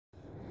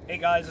Hey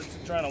guys, it's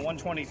Adrenaline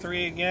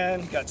 123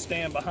 again. Got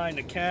Stan behind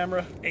the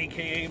camera,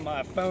 aka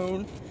my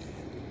phone.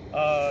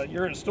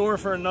 You're in store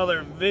for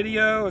another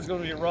video. It's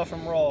going to be rough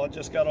and raw. I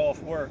just got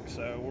off work,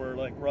 so we're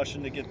like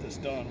rushing to get this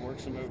done. Work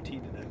some OT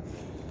today.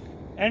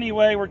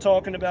 Anyway, we're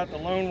talking about the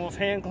Lone Wolf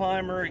hand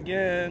climber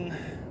again.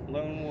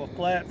 Lone Wolf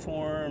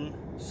platform,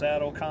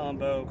 saddle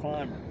combo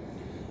climber.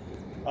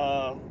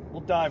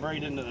 We'll dive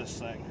right into this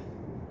thing.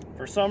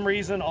 For some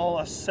reason, all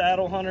us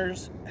saddle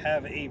hunters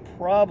have a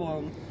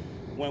problem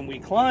when we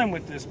climb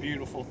with this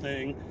beautiful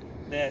thing,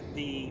 that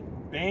the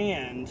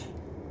band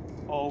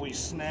always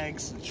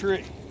snags the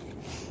tree.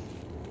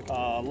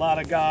 A lot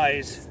of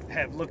guys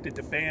have looked at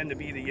the band to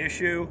be the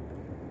issue.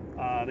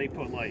 They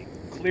put like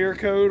clear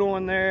coat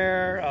on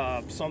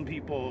there. Some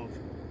people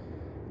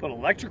put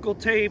electrical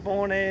tape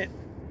on it.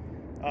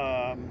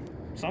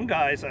 Some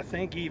guys, I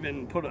think,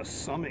 even put a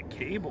summit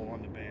cable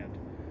on the band.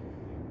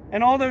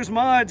 And all those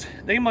mods,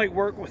 they might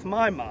work with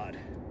my mod,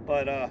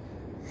 but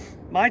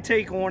my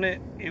take on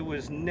it, it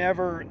was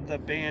never the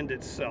band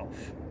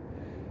itself.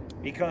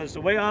 Because the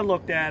way I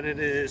looked at it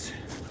is,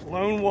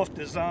 Lone Wolf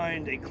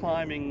designed a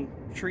climbing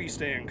tree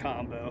stand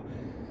combo,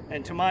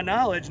 and to my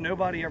knowledge,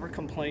 nobody ever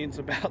complains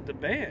about the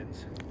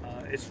bands.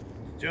 It's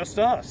just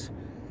us.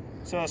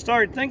 So I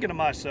started thinking to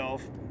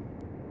myself,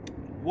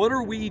 what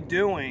are we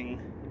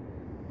doing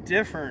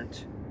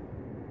different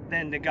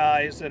than the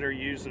guys that are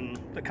using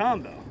the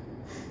combo?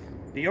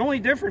 The only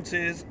difference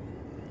is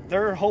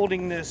they're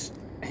holding this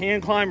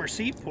hand climber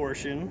seat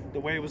portion, the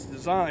way it was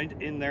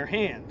designed, in their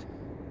hand,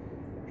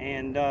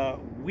 and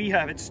we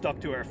have it stuck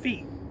to our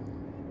feet.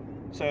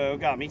 So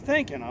it got me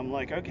thinking. I'm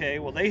like, okay,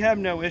 well, they have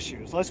no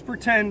issues. Let's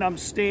pretend I'm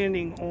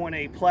standing on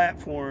a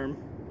platform,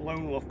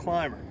 Lone Wolf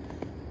climber.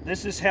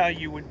 This is how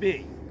you would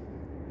be.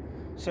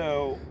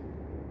 So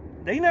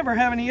they never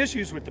have any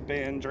issues with the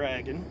band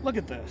dragging. Look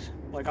at this.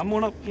 Like, I'm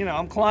on a,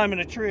 I'm climbing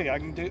a tree. I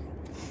can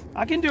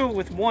do it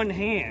with one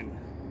hand.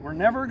 We're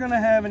never gonna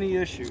have any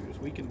issues.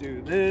 We can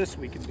do this,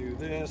 we can do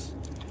this.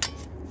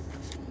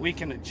 We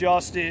can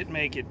adjust it,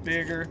 make it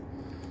bigger.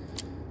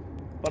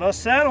 But us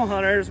saddle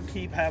hunters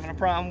keep having a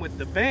problem with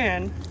the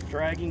band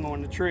dragging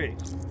on the tree.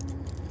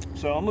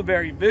 So I'm a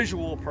very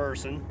visual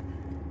person,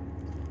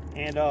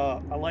 and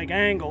I like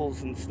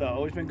angles and stuff.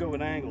 Always been good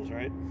with angles,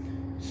 right?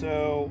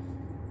 So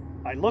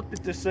I looked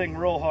at this thing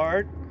real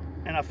hard,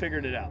 and I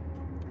figured it out.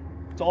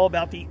 It's all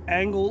about the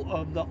angle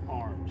of the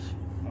arms,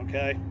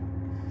 okay?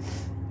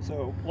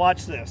 So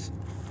watch this.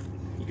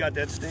 You got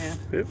that stand?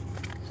 Yep.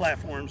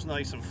 Platform's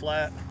nice and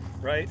flat,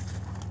 right?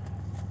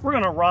 We're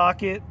gonna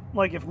rock it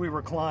like if we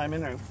were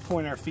climbing and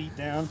point our feet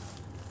down.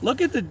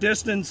 Look at the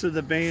distance of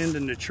the band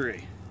and the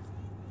tree.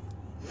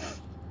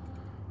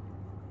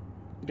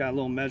 Got a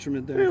little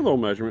measurement there? Yeah, a little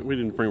measurement. We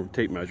didn't bring a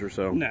tape measure,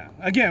 so. No.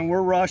 Again,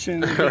 we're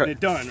rushing and getting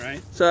it done,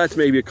 right? So that's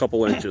maybe a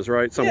couple inches,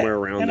 right? Somewhere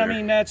around and there. I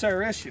mean, that's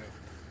our issue.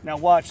 Now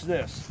watch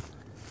this.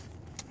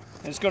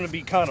 It's going to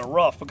be kind of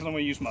rough because I'm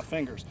going to use my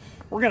fingers.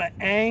 We're going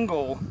to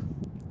angle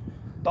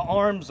the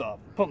arms up.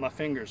 Put my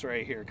fingers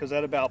right here because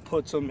that about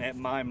puts them at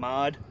my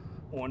mod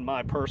on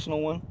my personal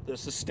one.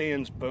 This is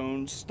Stan's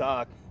bone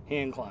stock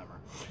hand climber.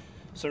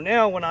 So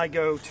now when I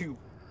go to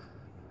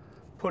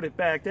put it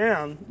back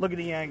down, look at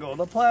the angle of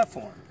the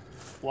platform.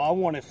 Well, I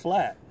want it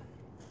flat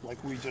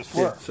like we just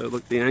were. Yeah, so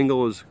look, the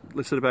angle is,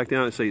 let's set it back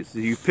down and say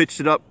you pitched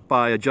it up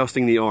by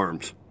adjusting the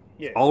arms.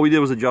 Yeah. All we did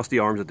was adjust the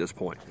arms at this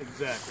point.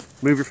 Exactly.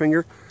 Move your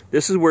finger.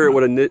 This is where it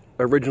would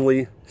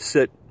originally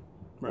sit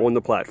on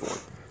the platform.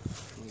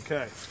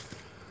 Okay.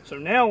 So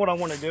now what I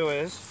want to do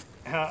is,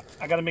 I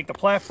got to make the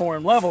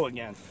platform level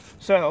again.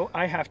 So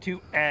I have to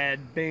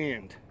add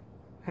band.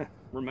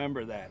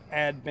 Remember that.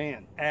 Add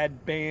band.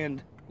 Add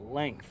band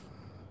length.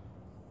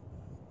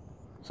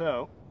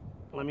 So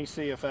let me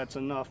see if that's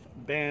enough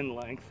band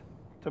length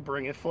to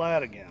bring it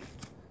flat again.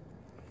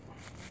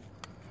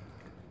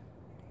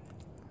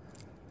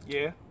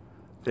 Yeah.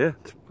 Yeah.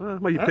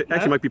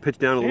 Actually might be pitched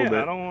down a little bit.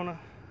 I don't want to.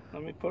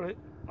 Let me put it.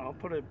 I'll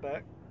put it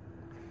back.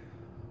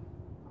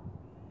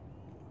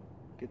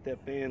 Get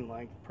that band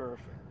length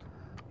perfect.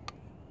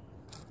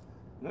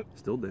 Nope.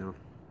 Still down.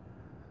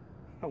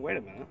 Oh, wait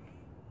a minute.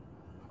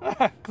 Because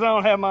I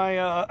don't have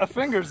my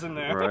fingers in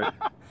there. Right.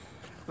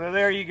 So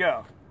there you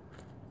go.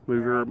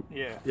 Move your...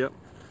 Yeah. Yep.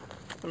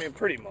 I mean,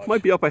 pretty much.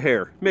 Might be up a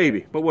hair.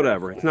 Maybe. But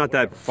whatever. It's not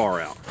that far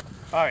out.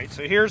 All right.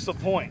 So here's the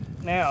point.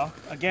 Now,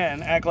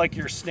 again, act like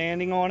you're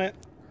standing on it.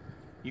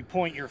 You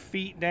point your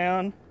feet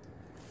down.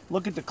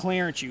 Look at the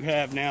clearance you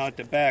have now at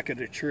the back of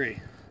the tree.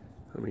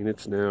 I mean,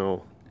 it's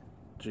now,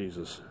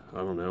 Jesus, I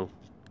don't know,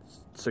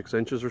 6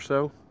 inches or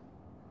so?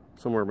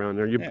 Somewhere around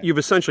there. You've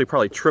essentially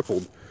probably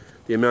tripled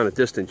the amount of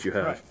distance you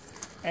have. Right.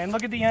 And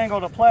look at the angle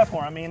of the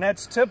platform. I mean,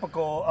 that's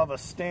typical of a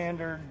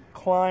standard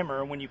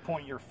climber when you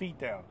point your feet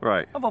down.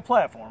 Right. Of a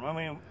platform. I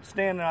mean,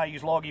 Stan and I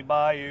used loggy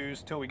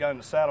bayous till we got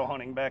into saddle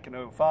hunting back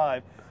in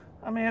 '05.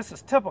 I mean, this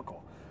is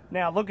typical.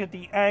 Now, look at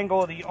the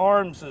angle of the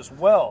arms as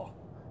well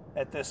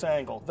at this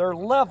angle. They're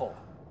level.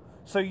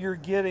 So you're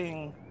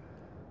getting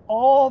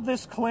all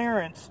this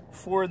clearance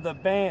for the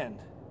band.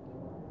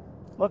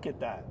 Look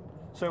at that.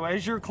 So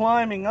as you're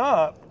climbing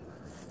up,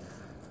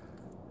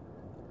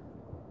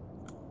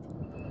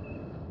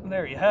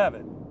 there you have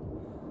it.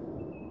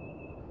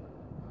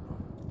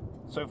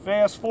 So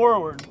fast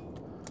forward,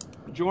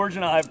 George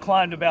and I have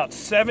climbed about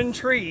 7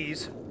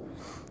 trees,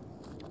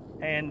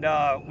 and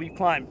we've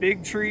climbed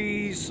big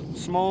trees,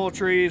 small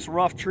trees,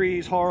 rough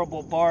trees,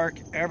 horrible bark,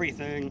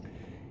 everything,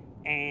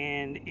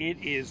 and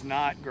it is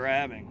not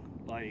grabbing.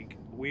 Like,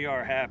 we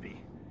are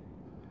happy.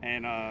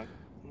 And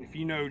if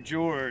you know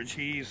George,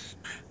 he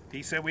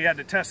said we had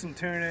to test and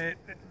tune it.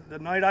 The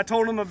night I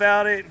told him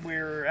about it, we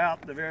were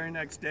out the very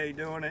next day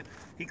doing it.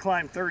 He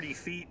climbed 30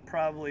 feet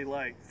probably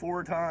like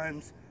 4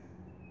 times,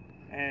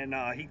 and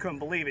he couldn't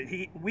believe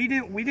it. We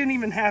didn't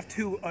even have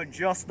to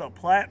adjust the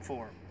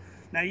platform.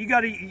 Now you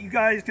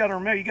guys gotta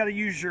remember, you gotta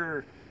use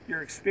your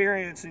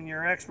experience and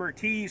your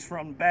expertise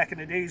from back in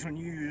the days when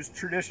you used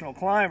traditional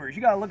climbers.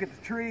 You gotta look at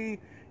the tree,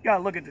 you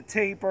gotta look at the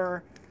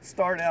taper,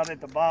 start out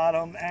at the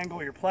bottom,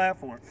 angle your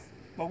platform.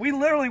 But we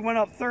literally went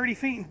up 30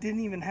 feet and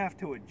didn't even have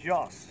to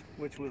adjust,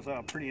 which was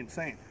pretty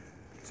insane.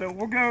 So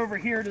we'll go over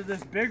here to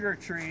this bigger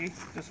tree,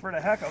 just for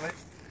the heck of it.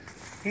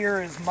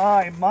 Here is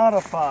my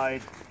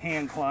modified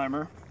hand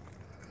climber.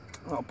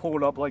 I'll pull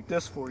it up like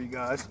this for you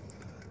guys.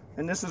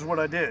 And this is what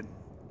I did.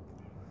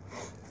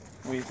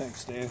 What do you think,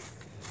 Steve?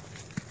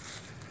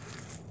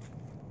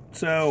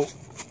 So,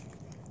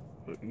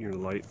 your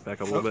light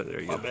back up a little bit.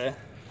 There you go. Bad.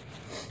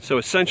 So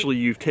essentially,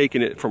 you've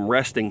taken it from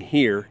resting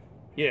here,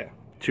 yeah,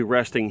 to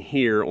resting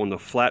here on the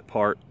flat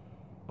part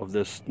of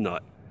this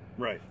nut.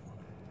 Right.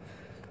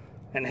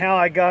 And how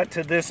I got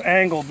to this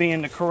angle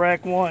being the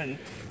correct one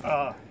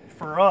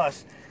for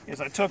us is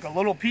I took a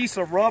little piece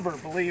of rubber,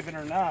 believe it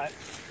or not,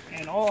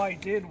 and all I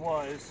did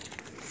was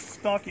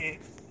stuck it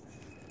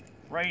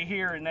right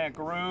here in that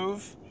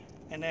groove,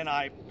 and then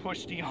I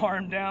pushed the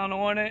arm down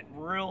on it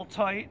real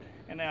tight,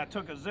 and then I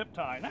took a zip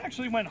tie. And I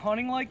actually went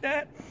hunting like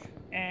that,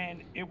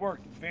 and it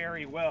worked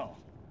very well.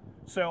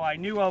 So I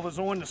knew I was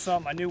on to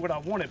something. I knew what I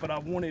wanted, but I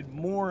wanted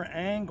more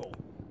angle,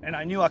 and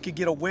I knew I could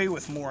get away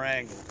with more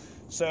angle.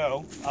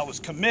 So I was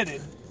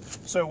committed.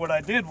 So what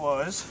I did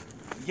was,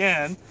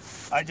 again,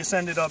 I just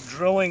ended up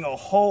drilling a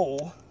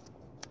hole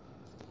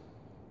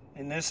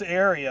in this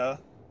area,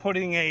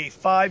 putting a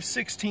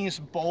 5/16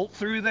 bolt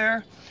through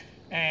there.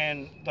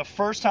 And the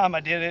first time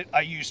I did it,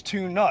 I used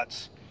 2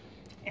 nuts.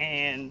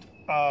 And,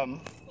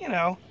 you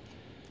know,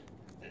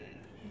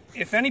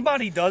 if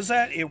anybody does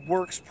that, it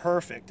works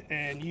perfect.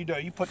 And you know,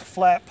 you put the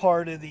flat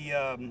part of the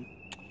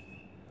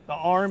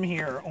arm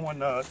here on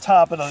the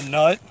top of the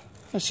nut.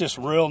 It's just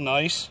real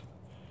nice.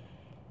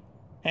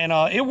 And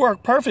it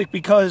worked perfect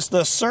because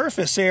the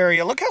surface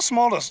area, look how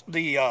small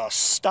the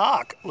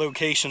stock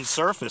location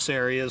surface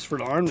area is for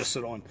the arm to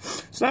sit on.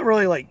 It's not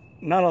really like,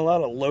 not a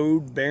lot of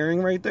load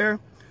bearing right there.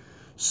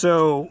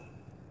 So,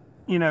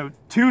 you know,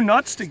 2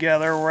 nuts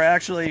together were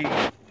actually,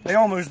 they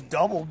almost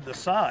doubled the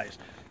size.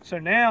 So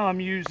now I'm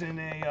using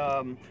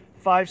a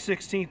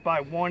 5/16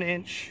 by 1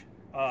 inch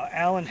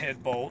Allen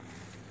head bolt.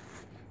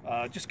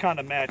 Just kind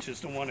of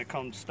matches the one that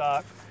comes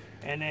stock.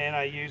 And then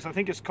I use, I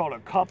think it's called a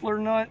coupler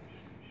nut,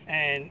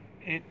 and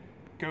it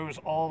goes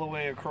all the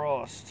way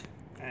across.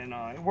 And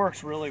it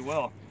works really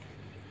well.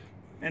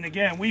 And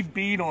again, we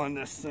beat on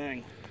this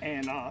thing,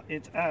 and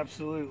it's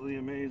absolutely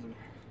amazing.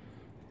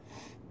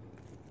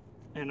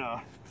 And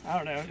I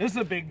don't know, this is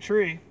a big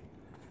tree,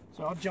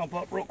 so I'll jump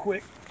up real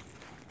quick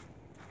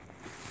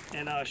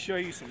and show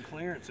you some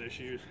clearance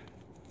issues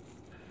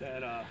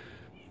that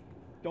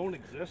don't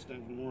exist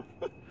anymore.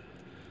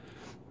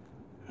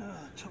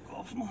 Took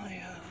off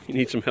my... You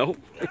need some help?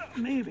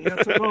 Maybe. I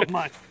took off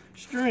my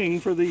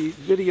string for the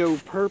video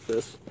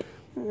purpose.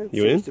 It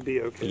you in? To be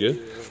okay. You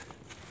good?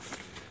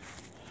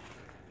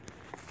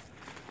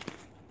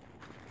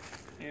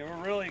 Yeah,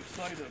 we're really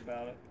excited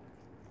about it.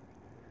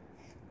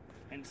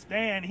 And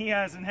Stan, he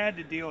hasn't had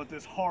to deal with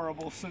this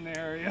horrible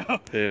scenario.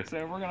 Yeah.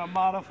 So we're gonna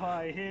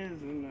modify his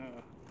and.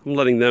 I'm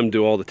letting them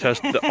do all the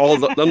test,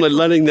 I'm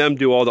letting them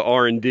do all the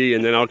R&D,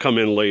 and then I'll come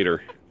in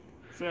later.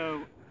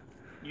 So,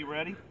 you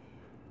ready?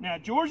 Now,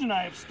 George and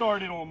I have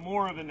started on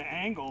more of an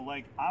angle.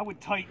 Like, I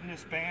would tighten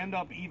this band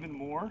up even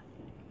more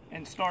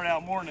and start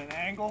out more in an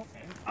angle.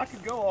 And I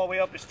could go all the way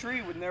up this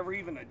tree with never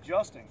even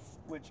adjusting,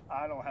 which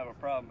I don't have a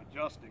problem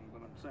adjusting,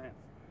 but I'm saying.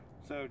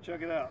 So,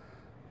 check it out.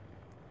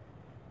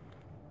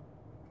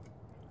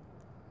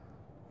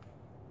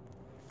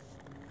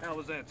 How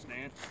was that,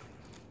 Stan?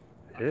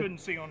 I couldn't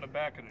see on the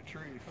back of the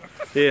tree.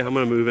 Yeah, I'm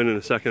going to move in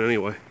a second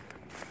anyway.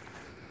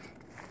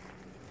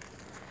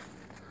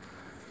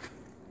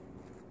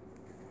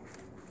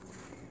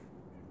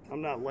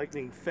 I'm not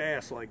lightning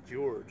fast like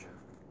George.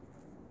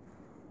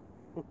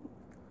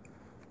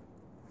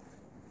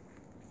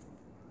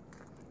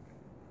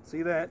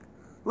 See that?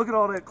 Look at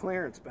all that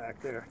clearance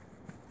back there.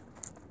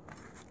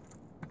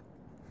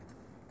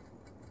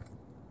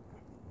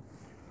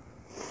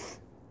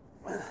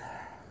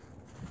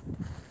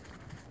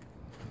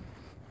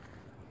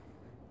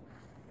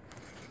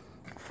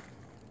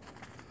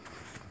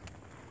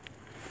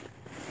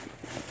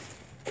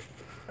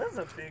 This is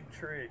a big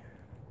tree.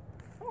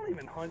 I don't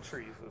even hunt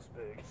trees this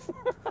big.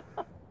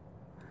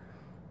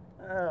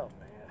 Oh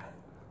man.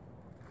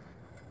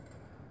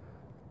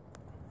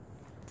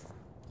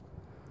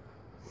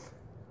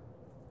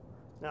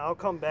 Now I'll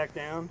come back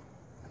down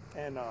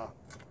and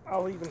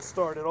I'll even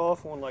start it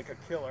off on like a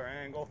killer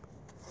angle.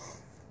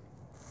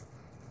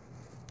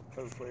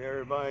 Hopefully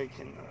everybody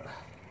can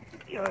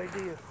get the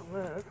idea from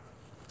that.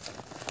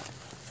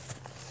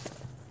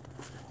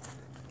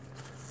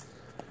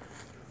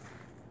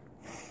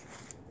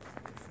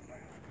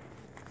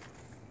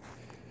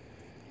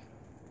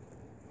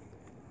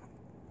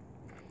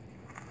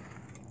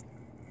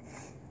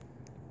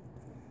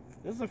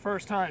 This is the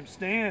first time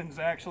Stan's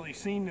actually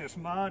seen this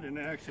mod in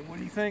action. What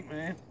do you think,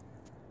 man?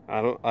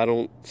 I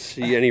don't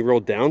see any real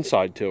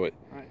downside to it.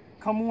 All right,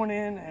 come on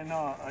in and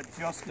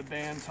adjust the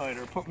band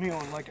tighter. Put me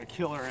on like a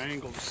killer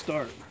angle to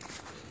start,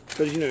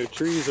 because you know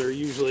trees are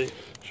usually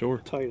sure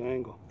tight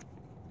angle.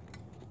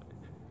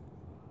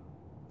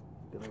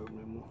 Get over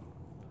them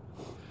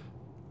more.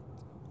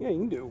 Yeah, you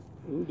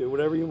can do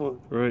whatever you want.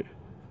 Right.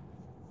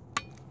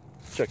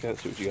 Check that.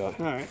 See what you got.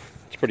 All right.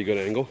 It's a pretty good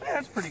angle. Yeah,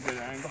 it's a pretty good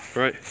angle.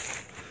 Right.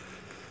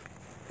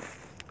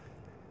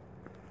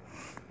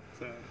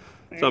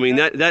 So I mean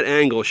that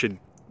angle should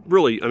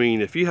really, I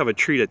mean, if you have a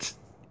tree that's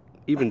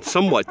even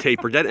somewhat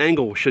tapered, that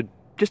angle should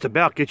just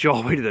about get you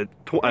all the way to the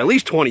at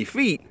least 20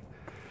 feet.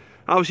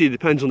 Obviously it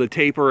depends on the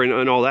taper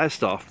and all that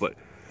stuff, but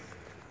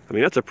I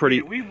mean that's a pretty.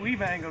 Yeah,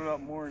 we've angled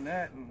up more than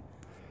that and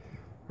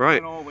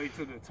right went all the way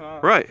to the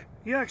top. Right.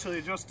 He actually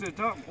adjusted the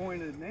top and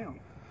pointed it down.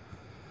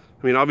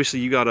 I mean obviously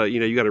you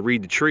gotta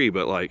read the tree,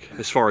 but like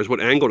as far as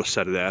what angle to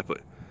set it at, but.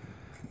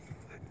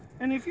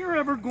 And if you're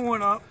ever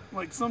going up,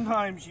 like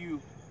sometimes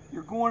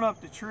you're going up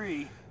the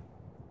tree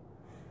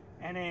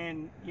and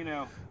then, you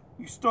know,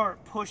 you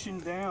start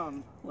pushing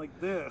down like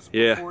this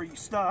before you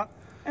stop,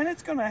 and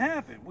it's going to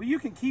happen. Well, you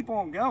can keep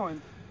on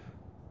going,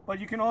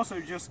 but you can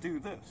also just do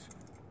this.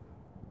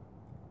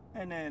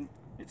 And then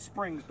it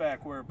springs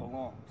back where it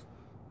belongs.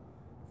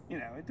 You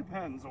know, it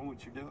depends on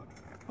what you're doing.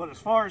 But as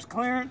far as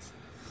clearance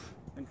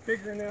and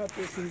figuring out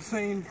this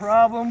insane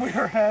problem we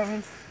are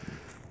having,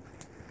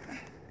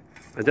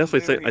 I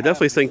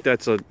definitely think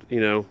that's a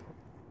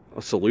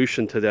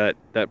solution to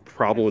that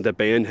problem with that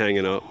band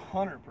hanging up.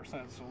 100%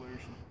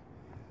 solution.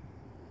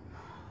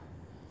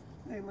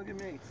 Hey, look at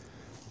me.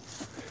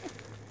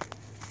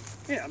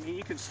 Yeah, I mean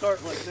you can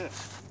start like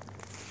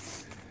this.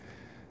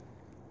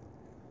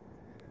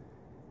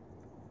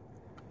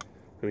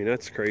 I mean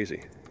that's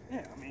crazy.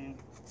 Yeah, I mean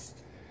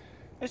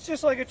it's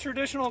just like a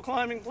traditional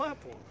climbing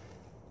platform.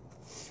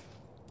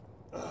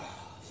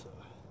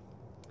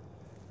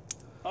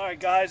 Alright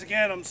guys,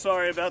 again I'm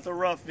sorry about the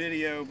rough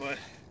video, but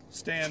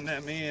Stan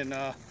met me and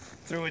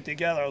threw it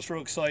together. I was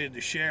real excited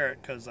to share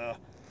it because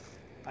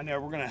I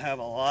know we're going to have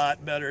a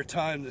lot better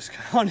time this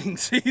hunting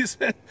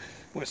season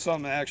with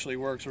something that actually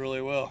works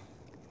really well.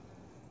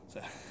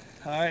 So,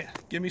 alright,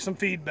 give me some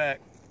feedback.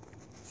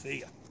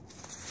 See ya.